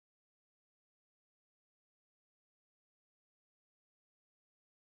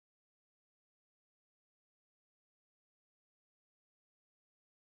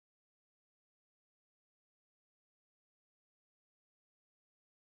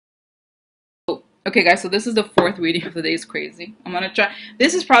Okay, guys, so this is the fourth reading of the day. It's crazy. I'm gonna try.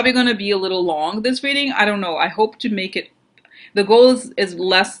 This is probably gonna be a little long, this reading. I don't know. I hope to make it. The goal is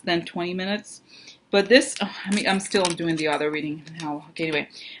less than 20 minutes. But this, oh, I mean, I'm still doing the other reading now. Okay, anyway.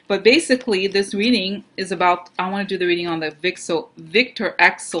 But basically, this reading is about, I want to do the reading on the Victor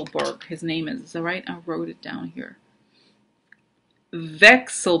Vekselberg. His name is that right? I wrote it down here.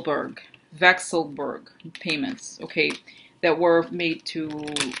 Vekselberg payments, okay, that were made to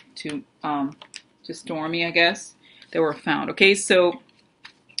Stormy, I guess, that were found. Okay, so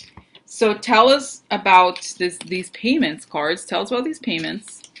tell us about these payments cards. Tell us about these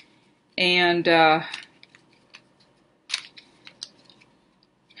payments, and I'm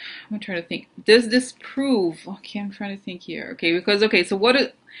trying to think. Does this prove? Okay, I'm trying to think here. Okay, because okay, so what is?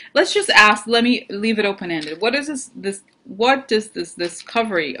 Let's just ask. Let me leave it open ended. What is this? What does this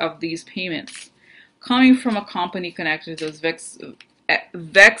discovery of these payments coming from a company connected to this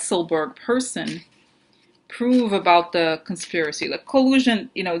Vekselberg person prove about the conspiracy? Like collusion,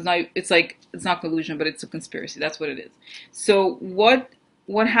 you know, it's not. It's like it's not collusion, but it's a conspiracy. That's what it is. So what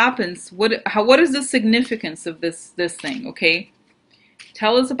happens? What is the significance of this thing? Okay,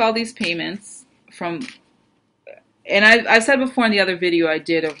 tell us about these payments from. And I said before in the other video I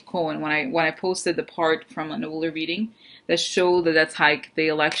did of Cohen when I posted the part from an older reading that showed that that's like the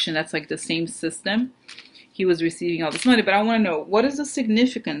election, that's like the same system. He was receiving all this money, but I want to know what is the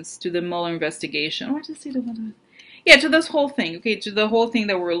significance to the Mueller investigation? I want to see the yeah, to this whole thing, okay, to the whole thing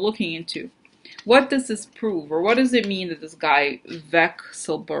that we're looking into. What does this prove, or what does it mean that this guy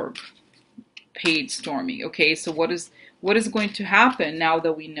Vekselberg paid Stormy? Okay, so what is going to happen now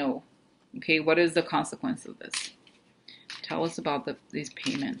that we know? Okay, what is the consequence of this? Tell us about these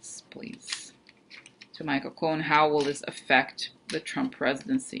payments, please. To Michael Cohen, how will this affect the Trump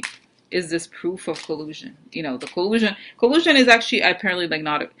presidency? Is this proof of collusion? You know, the collusion is actually apparently like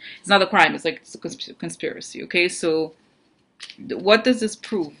it's not a crime. It's like it's a conspiracy. Okay, so what does this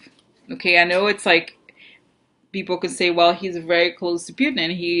prove? Okay, I know it's like people could say, well, he's very close to Putin,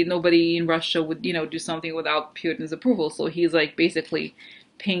 and nobody in Russia would do something without Putin's approval. So he's like basically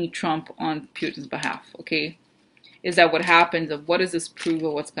paying Trump on Putin's behalf. Okay. Is that what happens? Of what does this prove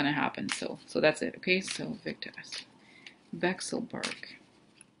of what's going to happen? So that's it. Okay, so Victor Vekselberg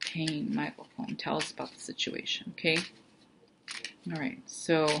paying Michael Cohen. Tell us about the situation. Okay. All right.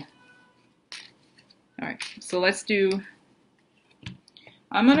 So let's do.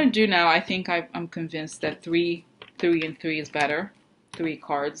 I'm gonna do now. I think I'm convinced that 3 and 3 is better. 3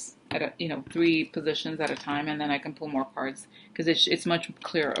 cards at a, 3 positions at a time, and then I can pull more cards because it's much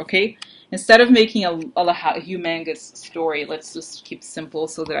clearer. Okay, instead of making a humongous story, let's just keep simple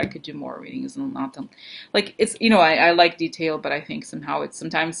so that I could do more readings and not them. Like it's I like detail, but I think somehow it's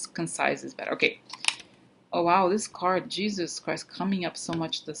sometimes concise is better. Okay. Oh wow, this card, Jesus Christ, coming up so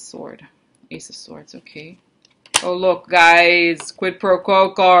much. The sword, Ace of Swords. Okay. Oh look, guys, Quid Pro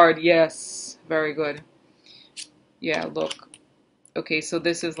Quo card. Yes, very good. Yeah, look. Okay, so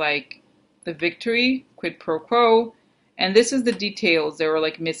this is like the victory, quid pro quo, and this is the details. They were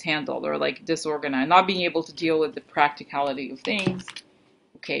like mishandled or like disorganized, not being able to deal with the practicality of things.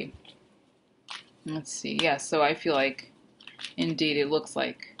 Okay, let's see. Yeah, so I feel like indeed it looks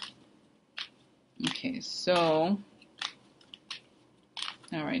like. Okay, so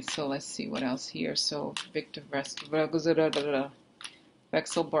all right, so let's see what else here. So Victor Vekselberg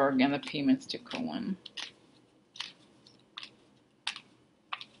and the payments to Cohen.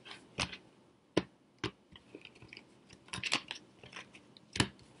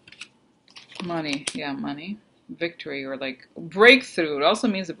 Money, yeah, money. Victory or like breakthrough. It also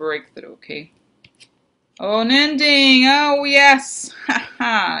means a breakthrough, okay? Oh, an ending. Oh, yes.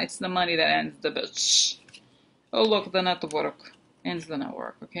 Haha. It's the money that ends the bitch. Oh, look, the network. Ends the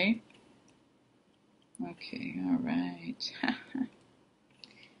network, okay? Okay, all right.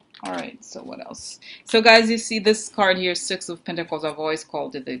 All right, so what else? So, guys, you see this card here, 6 of Pentacles. I've always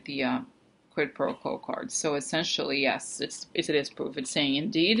called it the Quid Pro Quo card. So essentially, yes, it is proof. It's saying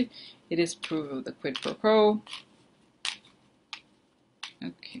indeed it is proof of the Quid Pro Quo.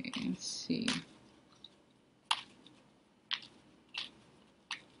 Okay, let's see.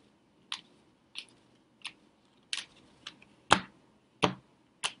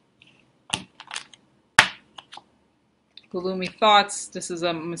 Gloomy thoughts. This is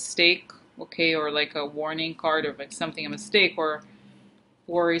a mistake, okay, or like a warning card, or like something a mistake, or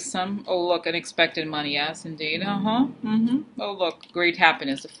worrisome. Oh, look, unexpected money. Yes, indeed. Oh, look, great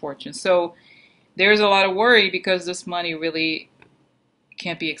happiness of fortune. So there's a lot of worry because this money really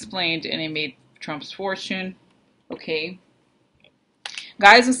can't be explained, and it made Trump's fortune. Okay.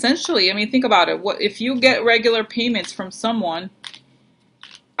 Guys, essentially, I mean, think about it. What if you get regular payments from someone?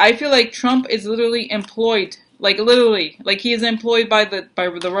 I feel like Trump is literally employed, like literally, like he is employed by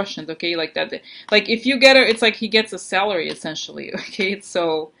the Russians. Okay, like that. Like if you get it's like he gets a salary essentially. Okay,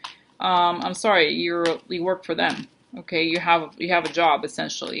 so I'm sorry, you work for them. Okay, you have a job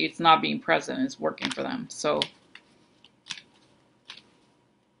essentially. It's not being president; it's working for them. So.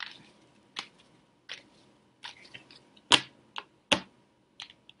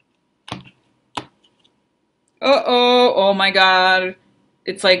 Uh-oh, oh my God.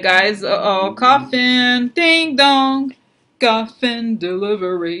 It's like, guys, uh-oh, coffin, ding dong, coffin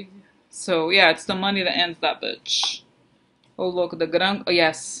delivery. So, yeah, it's the money that ends that bitch. Oh, look, oh,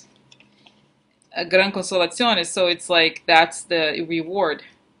 yes, gran consolazione. So it's like, that's the reward,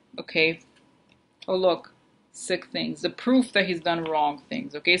 okay? Oh, look, sick things. The proof that he's done wrong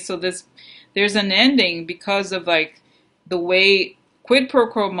things, okay? So there's an ending because of, like, the way quid pro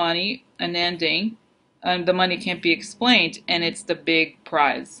quo money, an ending, and the money can't be explained, and it's the big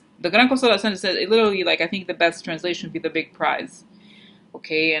prize. The Gran Consolación says, it literally, like, I think the best translation would be the big prize.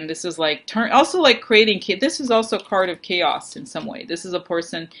 Okay, and this is like also like creating. This is also a card of chaos in some way. This is a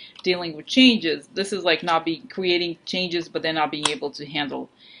person dealing with changes. This is like not be creating changes, but then not being able to handle.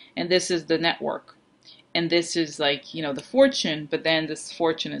 And this is the network, and this is like the fortune. But then this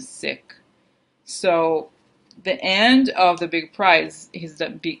fortune is sick. So the end of the big prize is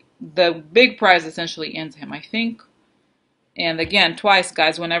the big prize essentially ends him, I think. And again, twice,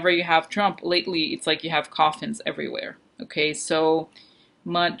 guys. Whenever you have Trump lately, it's like you have coffins everywhere. Okay, so.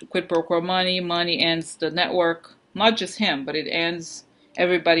 Quid pro quo money ends the network, not just him, but it ends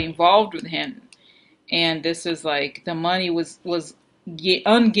everybody involved with him. And this is like the money was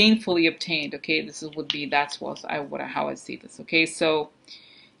ungainfully obtained. Okay, that's how I see this. Okay, so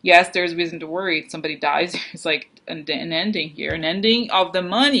yes, there's reason to worry. If somebody dies, it's like an ending here, an ending of the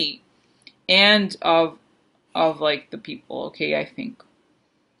money and of like the people. Okay, I think.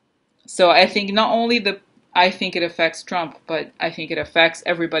 So I think not only I think it affects Trump, but I think it affects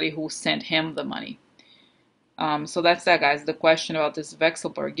everybody who sent him the money. So that's that, guys. The question about this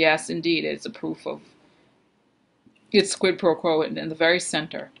Vekselberg, yes, indeed, it's a proof of it's quid pro quo in the very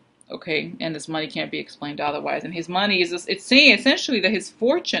center. Okay, and this money can't be explained otherwise. And his money it's saying essentially that his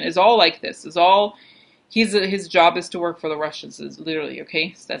fortune is all like this. Is all his job is to work for the Russians. Is literally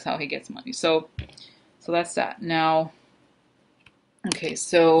okay. So that's how he gets money. So that's that. Now, okay,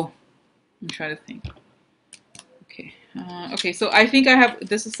 so I'm trying to think. Okay, so I think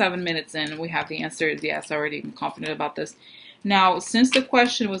this is 7 minutes in. We have the answer is yes. Already I'm confident about this. Now, since the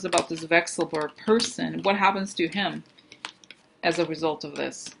question was about this Vekselberg person, what happens to him as a result of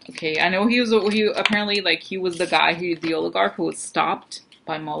this? Okay, I know he apparently like he was the guy the oligarch who was stopped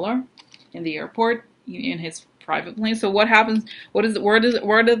by Mueller in the airport in his private plane. So what happens? Where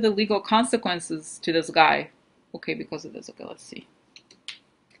are the legal consequences to this guy? Okay, because of this. Okay, let's see.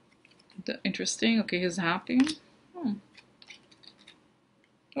 Interesting. Okay, he's happy.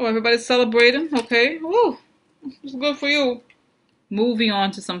 Oh, everybody's celebrating. Okay. Woo. It's good for you. Moving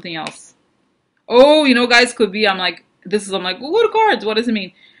on to something else. Oh, guys, could be. I'm like, what cards? What does it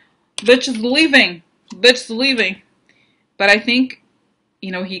mean? Bitch is leaving. Bitch is leaving. But I think,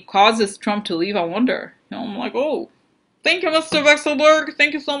 he causes Trump to leave. I wonder. I'm like, oh, thank you, Mr. Vekselberg.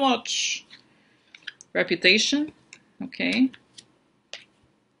 Thank you so much. Reputation. Okay.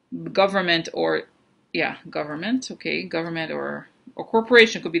 Government government. Okay. Government or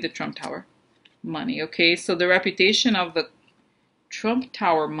corporation could be the Trump Tower money. Okay. So the reputation of the Trump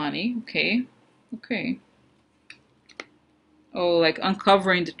Tower money. Okay. Okay. Oh, like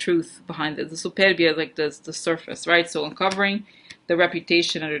uncovering the truth behind it. The superbia, like the surface, right? So uncovering the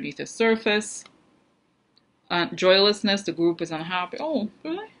reputation underneath the surface. Joylessness, the group is unhappy. Oh,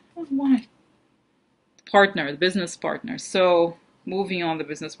 really? Why? Partner, the business partner. So moving on, the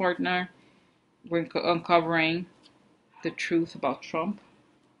business partner. We're uncovering the truth about Trump.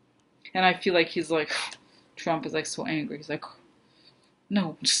 And I feel like he's like, Trump is like so angry. He's like,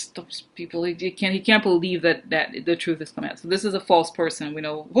 no, just those people. He can't believe that the truth is coming out. So this is a false person. We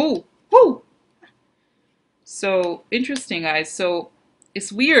know who. So interesting, guys. So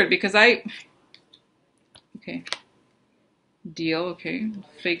it's weird because okay, deal. Okay,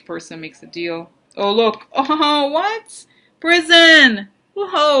 fake person makes a deal. Oh look. Oh what? Prison.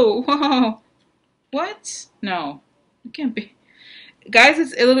 Whoa. What? No, it can't be. Guys,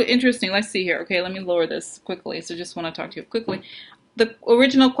 it's a little interesting. Let's see here. Okay, let me lower this quickly. So just want to talk to you quickly. The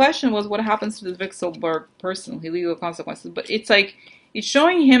original question was what happens to the Vekselberg person, legal consequences. But it's like, it's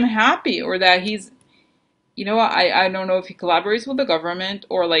showing him happy or that he's, I don't know if he collaborates with the government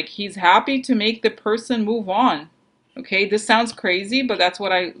or like he's happy to make the person move on. Okay, this sounds crazy, but that's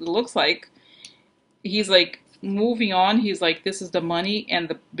what it looks like. He's like moving on. He's like, this is the money and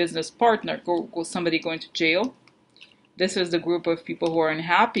the business partner. Somebody going to jail. This is the group of people who are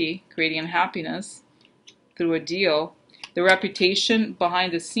unhappy, creating unhappiness through a deal. The reputation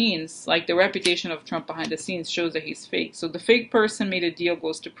behind the scenes, like the reputation of Trump behind the scenes, shows that he's fake. So the fake person made a deal,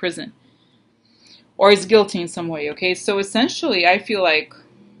 goes to prison, or is guilty in some way. Okay, so essentially, I feel like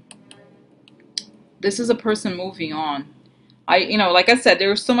this is a person moving on. Like I said, there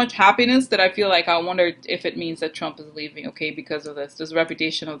was so much happiness that I feel like I wonder if it means that Trump is leaving, okay, because of this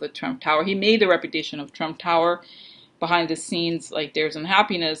reputation of the Trump Tower. He made the reputation of Trump Tower behind the scenes, like there's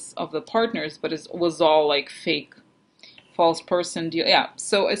unhappiness of the partners, but it was all like fake, false person deal. Yeah,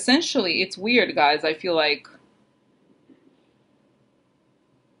 so essentially, it's weird, guys. I feel like,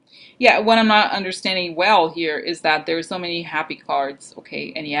 yeah, what I'm not understanding well here is that there's so many happy cards,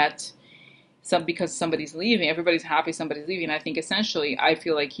 okay, and yet because somebody's leaving, everybody's happy somebody's leaving. I think essentially, I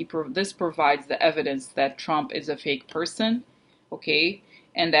feel like this provides the evidence that Trump is a fake person, okay,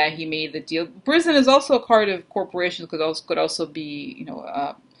 and that he made the deal. Prison is also a card of corporations, could also be,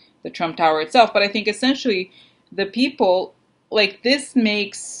 the Trump Tower itself. But I think essentially, the people, like, this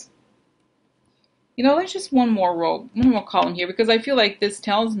makes, let's just one more column here, because I feel like this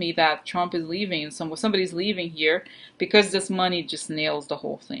tells me that Trump is leaving, and somebody's leaving here because this money just nails the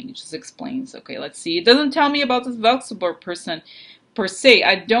whole thing. It just explains. Okay, let's see. It doesn't tell me about this Vekselberg person per se.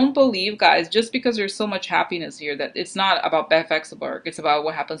 I don't believe, guys, just because there's so much happiness here, that it's not about Vekselberg. It's about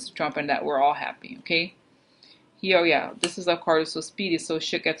what happens to Trump and that we're all happy. Okay. Here, oh yeah, this is a card so speedy, so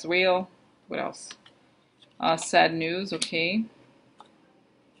shit gets real. What else? Sad news. Okay.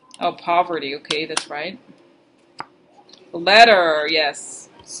 Oh, poverty. Okay, that's right. Letter, yes.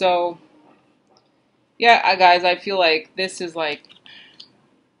 So, yeah, guys, I feel like this is like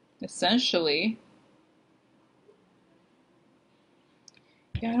essentially.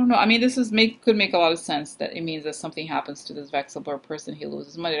 Yeah, I don't know. I mean, this could make a lot of sense that it means that something happens to this Vekselberg person, he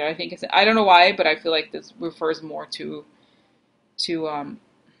loses money. I think I don't know why, but I feel like this refers more to.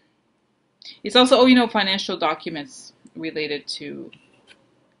 It's also, financial documents related to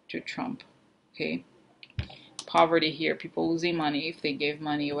Trump. Okay. Poverty here, people losing money if they gave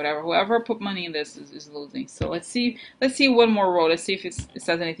money or whatever. Whoever put money in this is losing. So let's see one more row. Let's see if it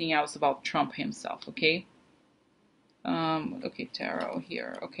says anything else about Trump himself. Okay. Okay, tarot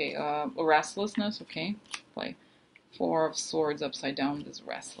here. Okay. Restlessness. Okay. Play Four of Swords upside down. This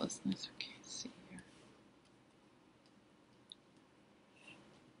restlessness. Okay. Let's see here.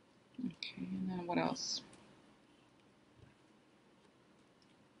 Okay, and then what else?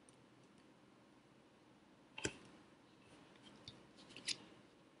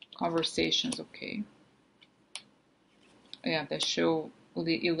 Conversations. Okay. Yeah, that show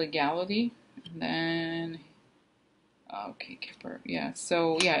the illegality. And then, okay, Kipper. Yeah,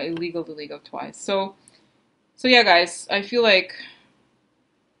 so, yeah, illegal twice. So yeah, guys, I feel like,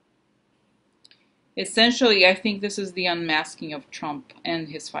 essentially, I think this is the unmasking of Trump and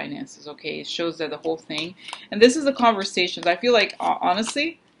his finances, okay? It shows that the whole thing. And this is the conversations. I feel like,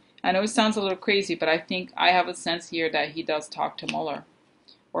 honestly, I know it sounds a little crazy, but I think I have a sense here that he does talk to Mueller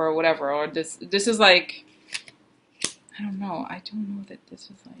or whatever. Or this is like, I don't know. I don't know that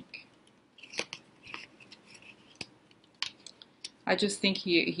this is like, I just think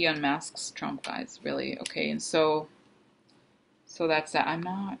he unmasks Trump, guys, really, okay? And so that's that. I'm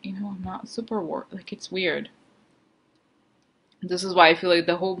not super like, it's weird. This is why I feel like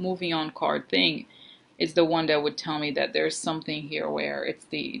the whole moving on card thing is the one that would tell me that there's something here where it's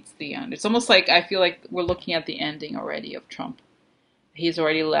the end. It's almost like I feel like we're looking at the ending already of Trump. He's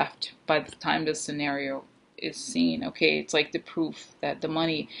already left by the time this scenario is seen. Okay, it's like the proof that the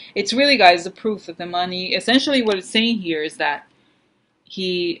money, it's really, guys, the proof that the money, essentially what it's saying here is that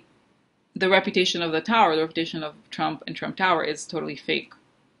the reputation of the tower, the reputation of Trump and Trump Tower is totally fake.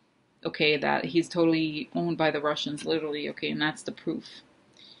 Okay, that he's totally owned by the Russians, literally. Okay, and that's the proof.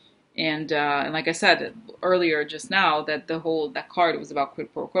 And like I said earlier, just now, that that card was about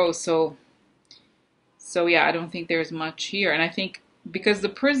quid pro quo. So yeah, I don't think there's much here, and I think because the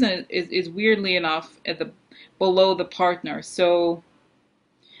prison is weirdly enough at the below the partner. So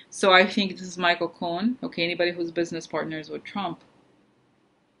I think this is Michael Cohen. Okay, anybody whose business partners with Trump,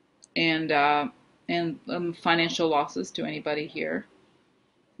 and financial losses to anybody here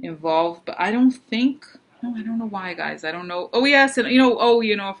involved. But I don't think. No, I don't know why, guys. I don't know. Oh yes, and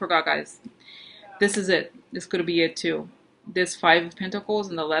I forgot, guys. This is it. This could be it too. This Five of Pentacles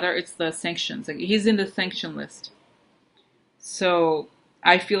in the letter. It's the sanctions. Like, he's in the sanction list. So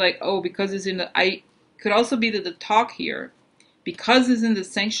I feel like, because he's in the, I could also be the talk here, because he's in the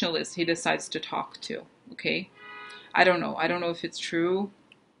sanction list, he decides to talk too. Okay, I don't know if it's true,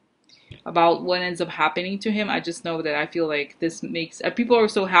 about what ends up happening to him. I just know that I feel like this makes people are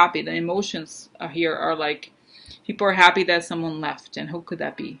so happy. The emotions here are like people are happy that someone left, and who could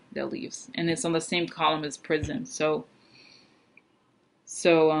that be that leaves? And it's on the same column as prison. So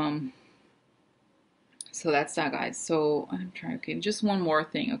so that's that, guys. So I'm trying. Okay, just one more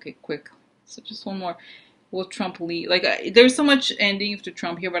thing. Okay, quick. So just one more. Will Trump leave? Like, there's so much ending to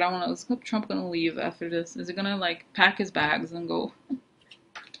Trump here, but I want to. Is Trump gonna leave after this? Is he gonna like pack his bags and go?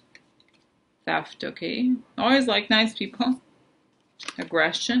 Theft. Okay. Always like nice people.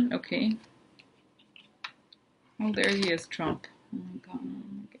 Aggression. Okay. Oh, there he is, Trump. Oh my God.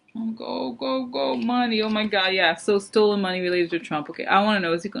 Oh, go, go, go. Money. Oh my God. Yeah. So stolen money related to Trump. Okay. I want to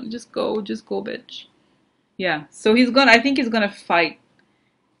know. Is he gonna just go? Just go, bitch. Yeah. So he's gonna. I think he's gonna fight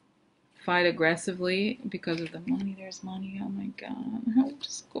aggressively because of the money. There's money. Oh my God. Oh,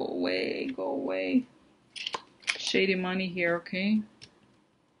 just go away. Go away. Shady money here. Okay.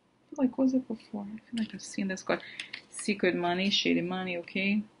 Like, what was it before? I feel like I've seen this card. Secret money. Shady money.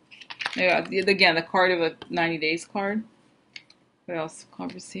 Okay. Yeah. Again, the card of a 90 days card. What else?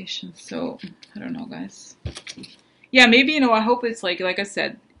 Conversation. So I don't know, guys. Yeah, maybe, I hope it's like I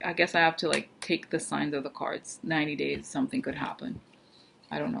said, I guess I have to like take the signs of the cards. 90 days, something could happen.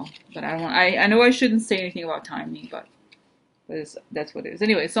 I don't know, but I don't want. I know I shouldn't say anything about timing, but that's what it is.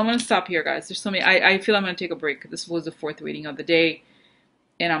 Anyway, so I'm gonna stop here, guys. There's so many. I feel I'm gonna take a break. This was the fourth reading of the day,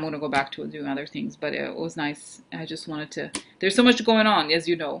 and I'm gonna go back to doing other things. But it was nice. I just wanted to. There's so much going on, as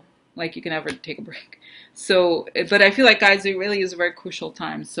you know. Like, you can never take a break. So, but I feel like, guys, it really is a very crucial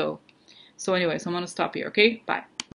time. So anyway, so I'm gonna stop here. Okay, bye.